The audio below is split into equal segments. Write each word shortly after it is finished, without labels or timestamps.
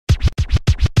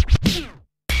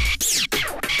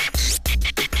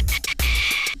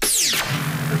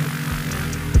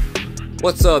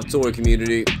What's up, toy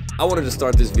community? I wanted to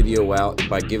start this video out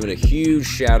by giving a huge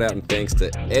shout out and thanks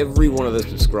to every one of the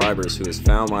subscribers who has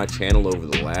found my channel over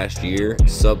the last year,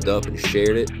 subbed up and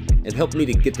shared it, and helped me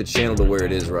to get the channel to where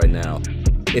it is right now.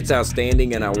 It's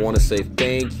outstanding, and I want to say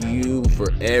thank you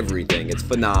for everything. It's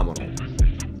phenomenal.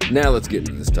 Now let's get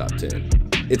into this top 10.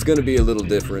 It's going to be a little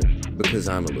different because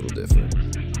I'm a little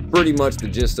different. Pretty much the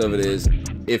gist of it is,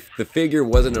 if the figure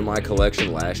wasn't in my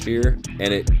collection last year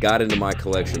and it got into my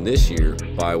collection this year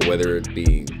by whether it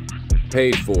be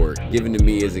paid for, given to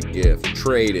me as a gift,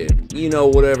 traded, you know,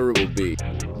 whatever it will be,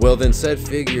 well then said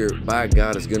figure, by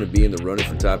God, is going to be in the running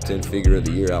for top 10 figure of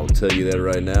the year. I will tell you that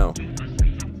right now.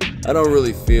 I don't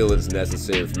really feel it's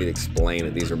necessary for me to explain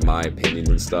that these are my opinions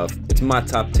and stuff. It's my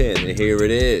top 10 and here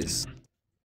it is.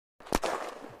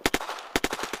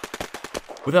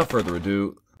 Without further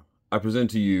ado, I present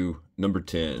to you number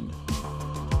 10.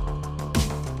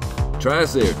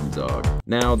 Triceratops dog.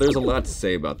 Now, there's a lot to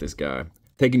say about this guy.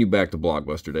 Taking you back to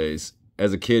Blockbuster days.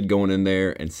 As a kid going in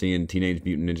there and seeing Teenage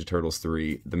Mutant Ninja Turtles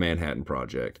 3, The Manhattan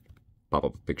Project. Pop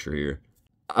up a picture here.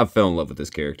 I fell in love with this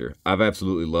character. I've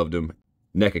absolutely loved him.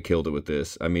 NECA killed it with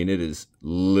this. I mean, it is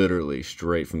literally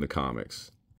straight from the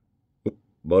comics.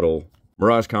 Butthole.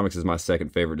 Mirage Comics is my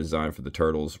second favorite design for the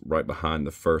Turtles, right behind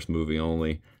the first movie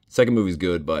only. Second movie's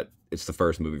good, but it's the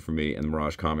first movie for me, and the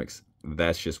Mirage Comics,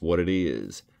 that's just what it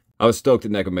is. I was stoked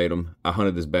that NECA made him. I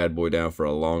hunted this bad boy down for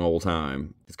a long old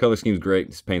time. His color scheme's great,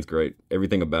 his paint's great,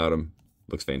 everything about him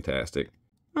looks fantastic.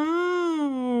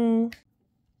 Oh.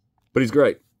 But he's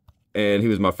great. And he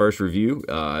was my first review.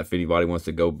 If anybody wants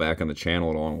to go back on the channel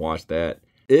and watch that,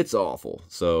 it's awful,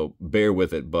 so bear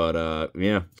with it, but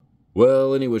yeah.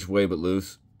 Well, any which way but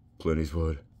loose, plenty's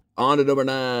wood. On to number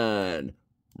 9.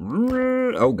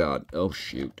 Oh God, oh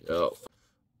shoot, oh.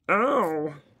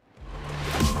 Ow.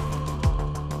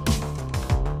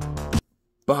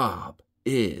 Bob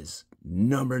is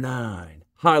number 9.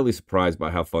 Highly surprised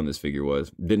by how fun this figure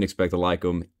was. Didn't expect to like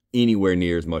him anywhere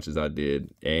near as much as I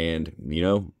did. And, you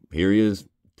know, here he is,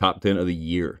 top 10 of the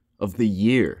year. Of the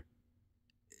year.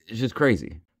 It's just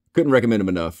crazy. Couldn't recommend him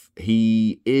enough.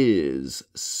 He is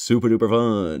super duper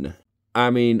fun. I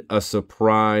mean, a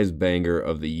surprise banger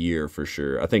of the year for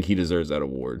sure. I think he deserves that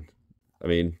award. I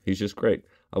mean, he's just great.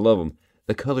 I love him.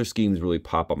 The color schemes really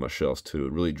pop on my shelves too.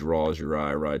 It really draws your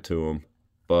eye right to him.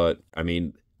 But, I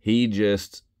mean, he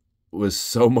just was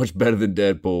so much better than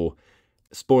Deadpool.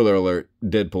 Spoiler alert,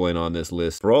 Deadpool ain't on this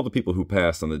list. For all the people who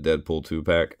passed on the Deadpool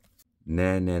 2-pack,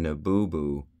 na na na boo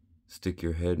boo, stick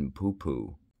your head in poo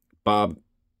poo. Bob,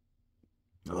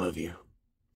 I love you.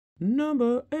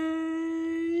 Number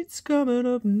 8's coming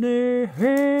up next.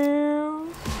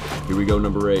 Here we go,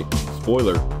 number 8.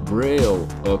 Spoiler, Braille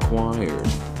acquired.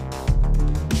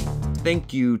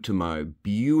 Thank you to my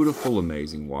beautiful,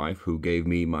 amazing wife who gave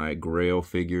me my Grail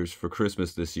figures for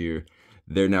Christmas this year.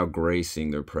 They're now gracing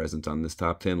their presence on this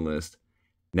top 10 list.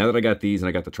 Now that I got these and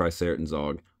I got the Triceratops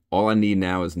dog, all I need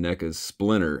now is NECA's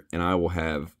Splinter, and I will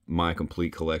have my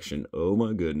complete collection, oh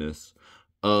my goodness,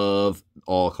 of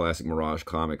all classic Mirage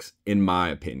comics, in my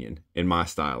opinion, in my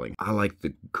styling. I like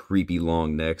the creepy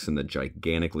long necks and the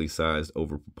gigantically sized,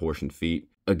 overproportioned feet.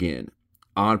 Again,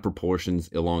 odd proportions,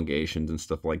 elongations, and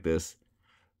stuff like this.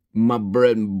 My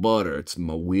bread and butter, it's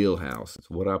my wheelhouse.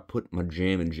 It's what I put my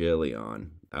jam and jelly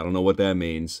on. I don't know what that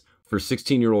means. For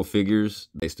 16-year-old figures,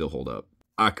 they still hold up.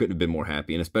 I couldn't have been more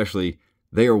happy, and especially,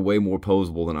 they are way more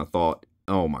posable than I thought.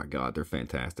 Oh my God, they're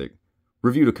fantastic.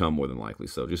 Review to come more than likely,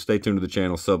 so just stay tuned to the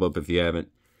channel, sub up if you haven't.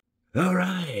 All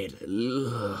right.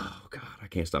 Oh God, I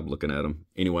can't stop looking at them.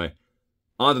 Anyway,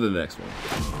 on to the next one.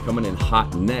 Coming in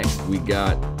hot next, we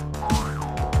got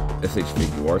SH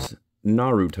Figuarts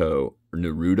Naruto, or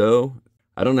Naruto.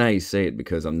 I don't know how you say it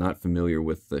because I'm not familiar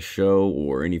with the show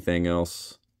or anything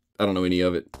else. I don't know any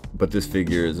of it, but this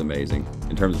figure is amazing.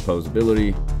 In terms of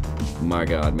posability, my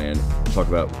God, man. Talk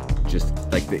about just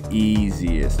like the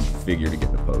easiest figure to get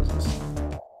into poses.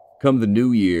 Come the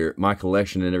new year, my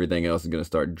collection and everything else is going to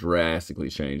start drastically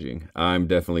changing. I'm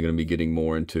definitely going to be getting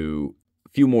more into a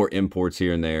few more imports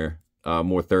here and there,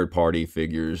 more third-party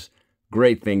figures,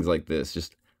 great things like this.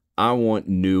 Just, I want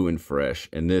new and fresh,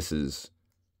 and this is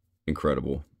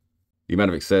incredible. The amount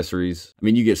of accessories. I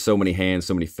mean, you get so many hands,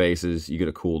 so many faces. You get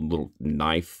a cool little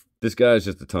knife. This guy is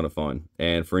just a ton of fun.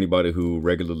 And for anybody who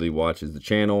regularly watches the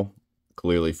channel,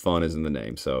 clearly fun is in the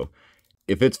name. So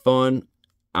if it's fun,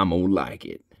 I'm gonna like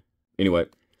it. Anyway,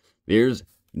 there's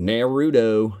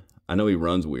Naruto. I know he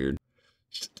runs weird.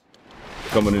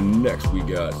 Coming in next, we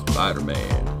got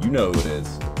Spider-Man. You know who it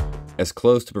is. As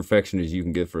close to perfection as you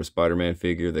can get for a Spider-Man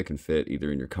figure that can fit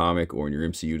either in your comic or in your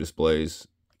MCU displays.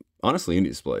 Honestly, any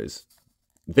displays.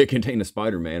 that contain a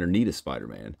Spider-Man or need a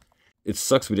Spider-Man. It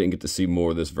sucks we didn't get to see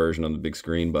more of this version on the big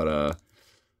screen, but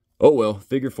oh well,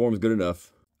 figure form's good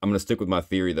enough. I'm going to stick with my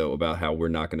theory, though, about how we're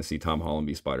not going to see Tom Holland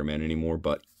be Spider-Man anymore,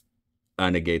 but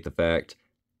I negate the fact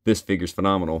this figure's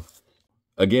phenomenal.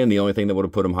 Again, the only thing that would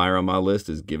have put him higher on my list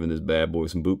is giving this bad boy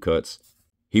some boot cuts.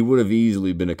 He would have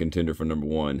easily been a contender for number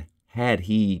 1 had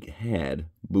he had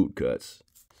boot cuts.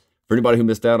 For anybody who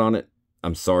missed out on it,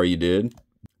 I'm sorry you did,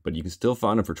 but you can still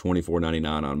find them for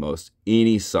 $24.99 on most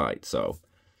any site, so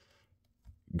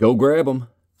go grab them.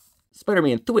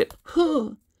 Spider-Man Thwip.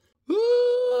 Huh.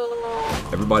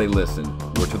 Everybody listen,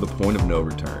 we're to the point of no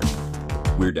return.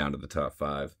 We're down to the top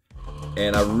 5.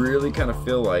 And I really kind of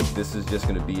feel like this is just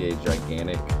going to be a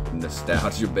gigantic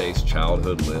nostalgia-based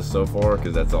childhood list so far,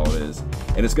 because that's all it is.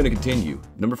 And it's going to continue.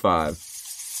 Number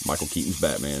 5, Michael Keaton's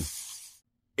Batman.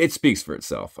 It speaks for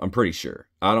itself, I'm pretty sure.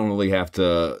 I don't really have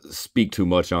to speak too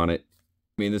much on it.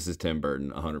 I mean, this is Tim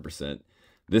Burton, 100%.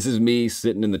 This is me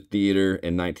sitting in the theater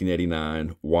in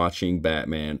 1989 watching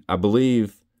Batman. I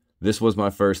believe this was my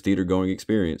first theater-going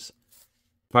experience.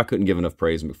 If I couldn't give enough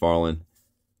praise to McFarlane,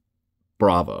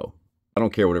 bravo. I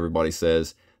don't care what everybody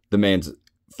says. The man's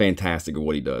fantastic at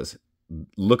what he does.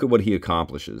 Look at what he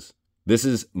accomplishes. This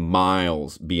is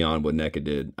miles beyond what NECA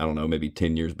did. I don't know, maybe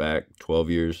 10 years back, 12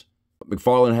 years.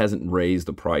 McFarlane hasn't raised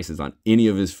the prices on any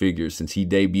of his figures since he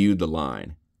debuted the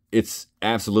line. It's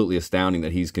absolutely astounding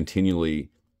that he's continually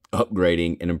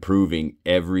upgrading and improving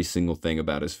every single thing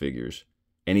about his figures.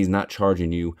 And he's not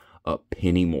charging you a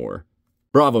penny more.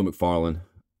 Bravo, McFarlane.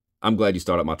 I'm glad you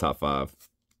started my top 5.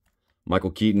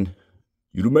 Michael Keaton,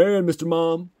 you the man, Mr.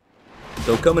 Mom.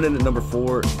 So coming in at number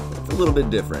 4, it's a little bit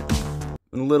different.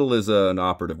 And little is an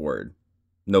operative word.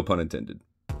 No pun intended.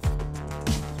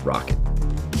 Rocket.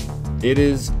 It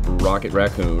is Rocket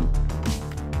Raccoon.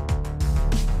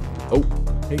 Oh,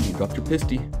 hey, you dropped your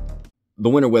pisty. The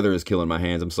winter weather is killing my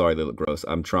hands. I'm sorry they look gross.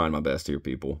 I'm trying my best here,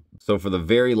 people. So for the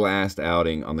very last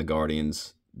outing on the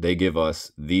Guardians, they give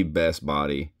us the best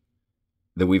body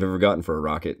that we've ever gotten for a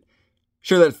Rocket.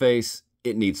 Sure, that face,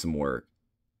 it needs some work,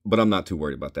 but I'm not too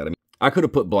worried about that. I mean, I could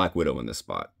have put Black Widow in this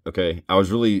spot, okay? I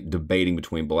was really debating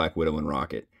between Black Widow and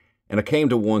Rocket, and I came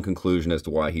to one conclusion as to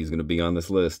why he's going to be on this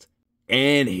list.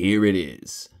 And here it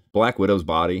is. Black Widow's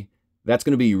body, that's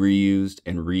going to be reused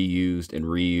and reused and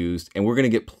reused, and we're going to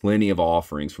get plenty of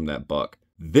offerings from that buck.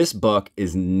 This buck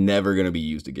is never going to be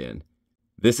used again.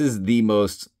 This is the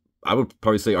most, I would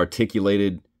probably say,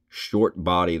 articulated short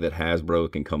body that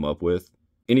Hasbro can come up with.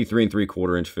 Any 3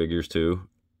 3/4 inch figures too.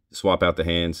 Swap out the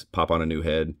hands, pop on a new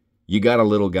head. You got a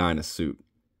little guy in a suit.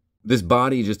 This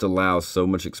body just allows so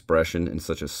much expression in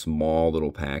such a small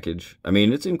little package. I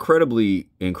mean, it's incredibly,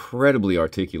 incredibly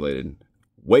articulated.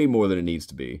 Way more than it needs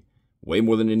to be. Way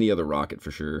more than any other Rocket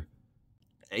for sure.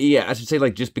 Yeah, I should say,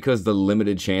 like, just because the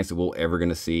limited chance that we're ever going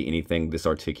to see anything this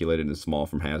articulated and small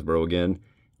from Hasbro again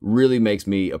really makes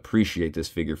me appreciate this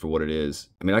figure for what it is.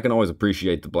 I mean, I can always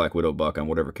appreciate the Black Widow buck on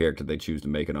whatever character they choose to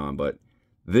make it on, but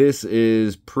this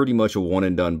is pretty much a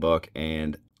one-and-done buck,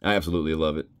 and I absolutely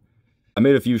love it. I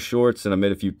made a few shorts and I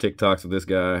made a few TikToks with this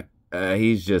guy.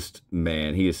 He's just,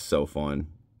 man, he is so fun.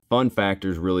 Fun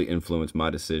factors really influence my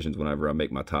decisions whenever I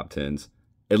make my top 10s.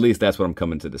 At least that's what I'm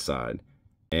coming to decide.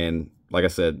 And like I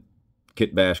said,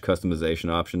 Kit Bash customization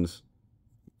options,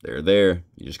 they're there.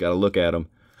 You just got to look at them.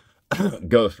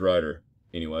 Ghost Rider.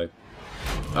 Anyway,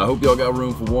 I hope y'all got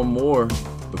room for one more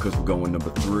because we're going number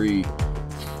 3.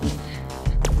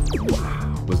 Wow.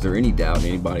 Was there any doubt in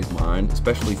anybody's mind,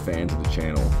 especially fans of the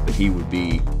channel, that he would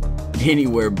be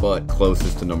anywhere but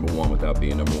closest to number 1 without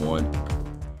being number 1?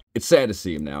 It's sad to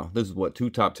see him now. This is what, 2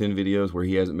 top 10 videos where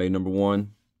he hasn't made number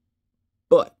 1?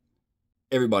 But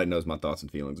everybody knows my thoughts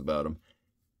and feelings about him.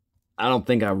 I don't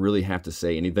think I really have to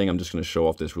say anything. I'm just going to show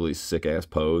off this really sick-ass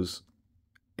pose.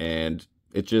 And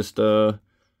it just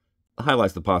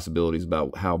highlights the possibilities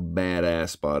about how badass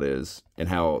Spot is and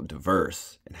how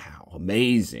diverse and how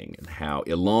amazing and how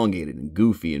elongated and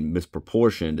goofy and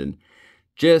misproportioned, and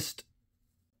just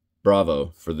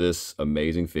bravo for this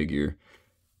amazing figure.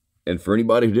 And for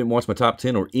anybody who didn't watch my top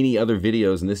 10 or any other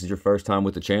videos and this is your first time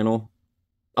with the channel,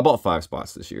 I bought 5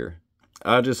 Spots this year.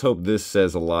 I just hope this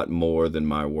says a lot more than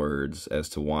my words as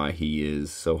to why he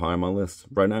is so high on my list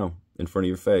right now in front of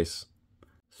your face.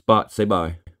 Spot, say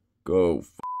bye. Go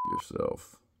f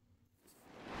yourself.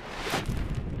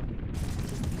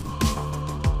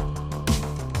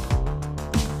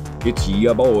 It's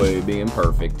ya boy being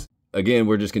perfect. Again,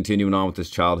 we're just continuing on with this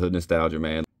childhood nostalgia,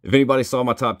 man. If anybody saw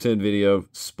my top 10 video,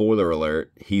 spoiler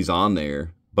alert, he's on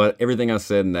there. But everything I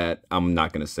said in that, I'm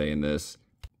not going to say in this.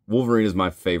 Wolverine is my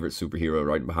favorite superhero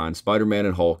right behind Spider-Man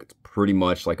and Hulk. It's pretty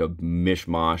much like a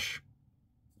mishmash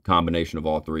combination of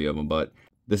all three of them. But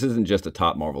this isn't just a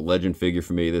top Marvel Legend figure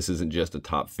for me. This isn't just a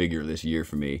top figure this year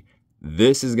for me.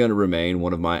 This is going to remain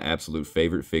one of my absolute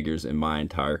favorite figures in my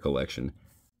entire collection.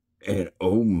 And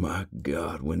oh my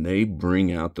God, when they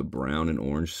bring out the brown and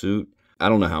orange suit, I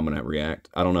don't know how I'm going to react.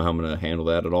 I don't know how I'm going to handle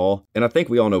that at all. And I think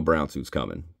we all know brown suit's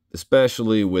coming,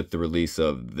 especially with the release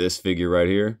of this figure right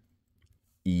here.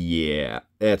 Yeah,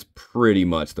 that's pretty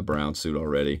much the brown suit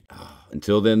already.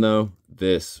 Until then, though,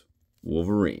 this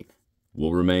Wolverine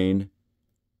will remain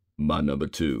my number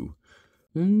 2.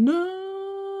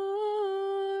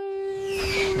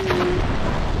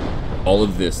 All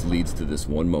of this leads to this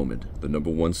one moment, the number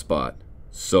 1 spot.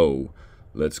 So,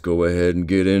 let's go ahead and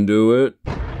get into it.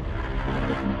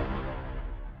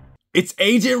 It's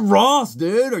Agent Ross,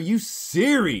 dude! Are you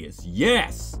serious?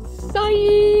 Yes!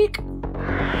 Psych!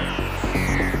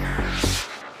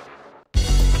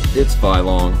 It's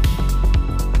Phylong.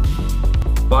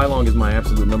 Phylong is my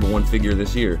absolute number 1 figure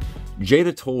this year.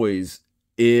 Jada Toys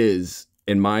is,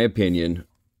 in my opinion,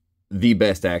 the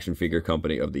best action figure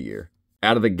company of the year.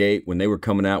 Out of the gate, when they were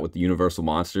coming out with the Universal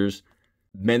Monsters,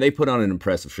 man, they put on an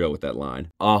impressive show with that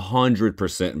line.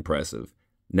 100% impressive.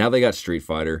 Now they got Street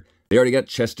Fighter. They already got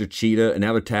Chester Cheetah, and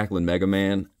now they're tackling Mega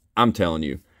Man. I'm telling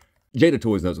you, Jada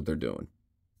Toys knows what they're doing.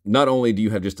 Not only do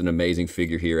you have just an amazing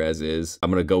figure here as is,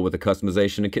 I'm going to go with the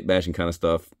customization and kit bashing kind of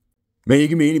stuff. Man, you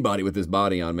can be anybody with this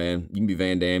body on, man. You can be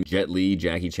Van Damme, Jet Li,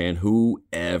 Jackie Chan,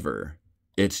 whoever.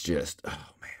 It's just,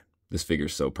 oh man, this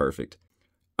figure's so perfect.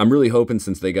 I'm really hoping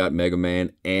since they got Mega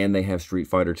Man and they have Street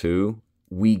Fighter 2,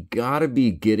 we gotta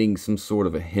be getting some sort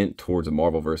of a hint towards a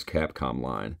Marvel vs. Capcom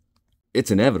line.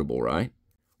 It's inevitable, right?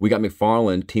 We got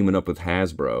McFarlane teaming up with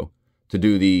Hasbro to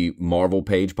do the Marvel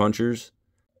Page Punchers.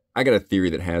 I got a theory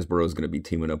that Hasbro is going to be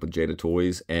teaming up with Jada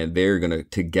Toys, and they're going to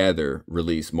together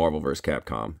release Marvel vs.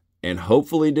 Capcom. And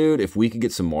hopefully, dude, if we could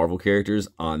get some Marvel characters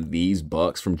on these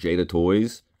bucks from Jada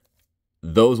Toys,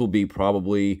 those will be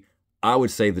probably, I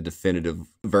would say, the definitive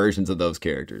versions of those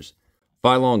characters.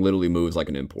 Phylong literally moves like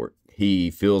an import. He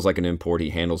feels like an import.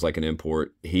 He handles like an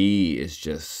import. He is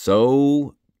just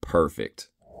so perfect.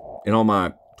 In all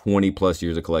my 20 plus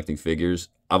years of collecting figures,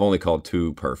 I've only called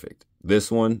 2 perfect. This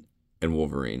one and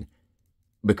Wolverine.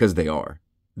 Because they are.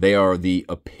 They are the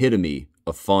epitome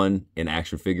of fun in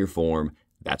action figure form.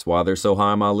 That's why they're so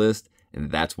high on my list,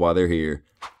 and that's why they're here.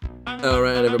 All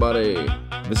right, everybody.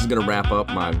 This is going to wrap up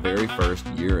my very first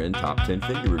year-end top 10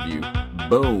 figure review.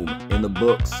 Boom, in the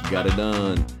books, got it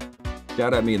done.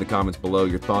 Shout at me in the comments below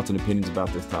your thoughts and opinions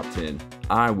about this top 10.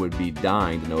 I would be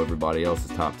dying to know everybody else's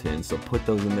top 10, so put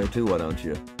those in there too, why don't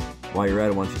you? While you're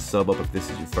at it, why don't you sub up if this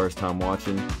is your first time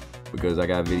watching, because I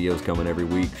got videos coming every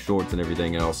week, shorts and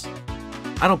everything else.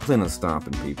 I don't plan on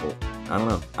stopping, people. I don't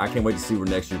know. I can't wait to see where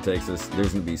next year takes us.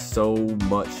 There's going to be so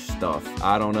much stuff.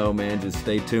 I don't know, man. Just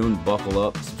stay tuned, buckle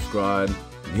up, subscribe,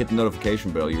 and hit the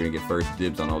notification bell. You're going to get first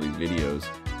dibs on all these videos.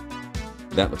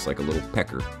 That looks like a little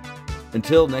pecker.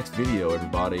 Until next video,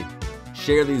 everybody,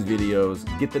 share these videos,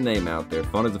 get the name out there.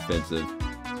 Fun is offensive.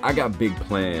 I got big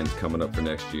plans coming up for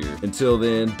next year. Until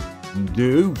then,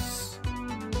 deuce.